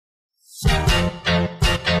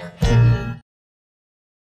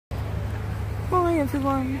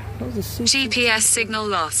everyone. GPS signal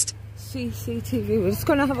lost. CCTV. We're just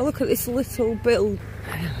going to have a look at this little build.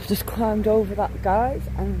 I've just climbed over that, guys,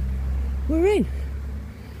 and we're in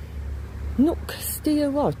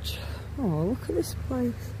Nooksteer Lodge. Oh, look at this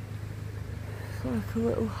place. It's like a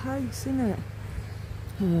little house, isn't it?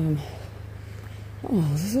 Oh,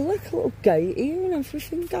 there's like a little gate here and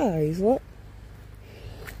everything, guys. Look.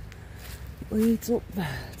 It leads up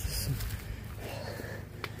there to some...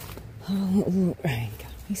 Have a little look round,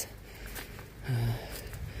 guys.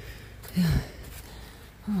 Yeah.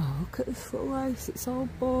 Oh, look at this little house. It's all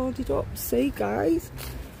boarded up. See, guys?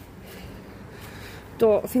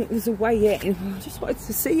 Don't think there's a way in. I just wanted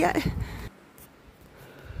to see it.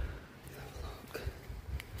 Look.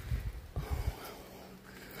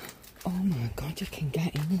 Oh my God, you can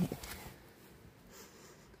get in it.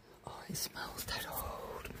 Oh, it smells dead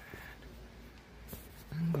old,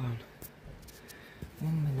 man. Hang on.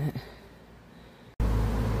 1 minute.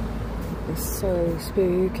 It's so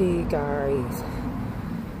spooky, guys.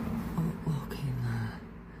 Oh, look in there.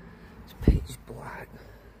 It's pitch black.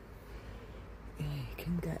 Yeah, you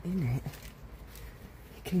can get in it.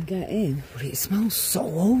 You can get in, but it smells so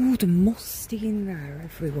old and musty in there,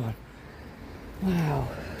 everyone. Wow.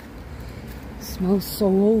 It smells so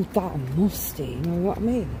old, that and musty, you know what I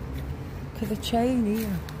mean? Look at the chain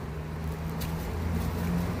here.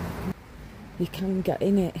 You can get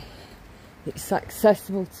in it. It's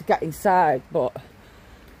accessible to get inside, but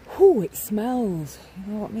whoo, it smells.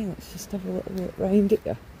 You know what I mean? Let's just have a little look round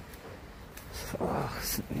it. Oh,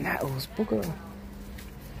 some nettles, bugger.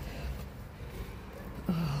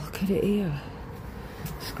 Oh, look at it here.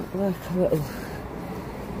 It's got like a little...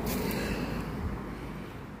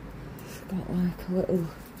 It's got like a little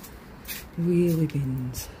wheelie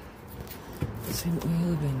bins. It's in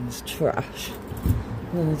wheelie bins. Trash.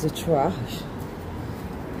 Loads of trash.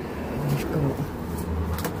 We've got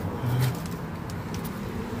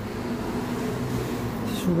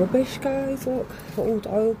just rubbish, guys. Look, old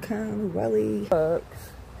oil can, welly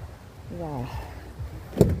works. Yeah.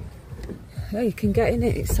 Yeah, you can get in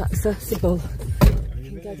it. It's accessible. You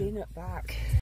can get in at back.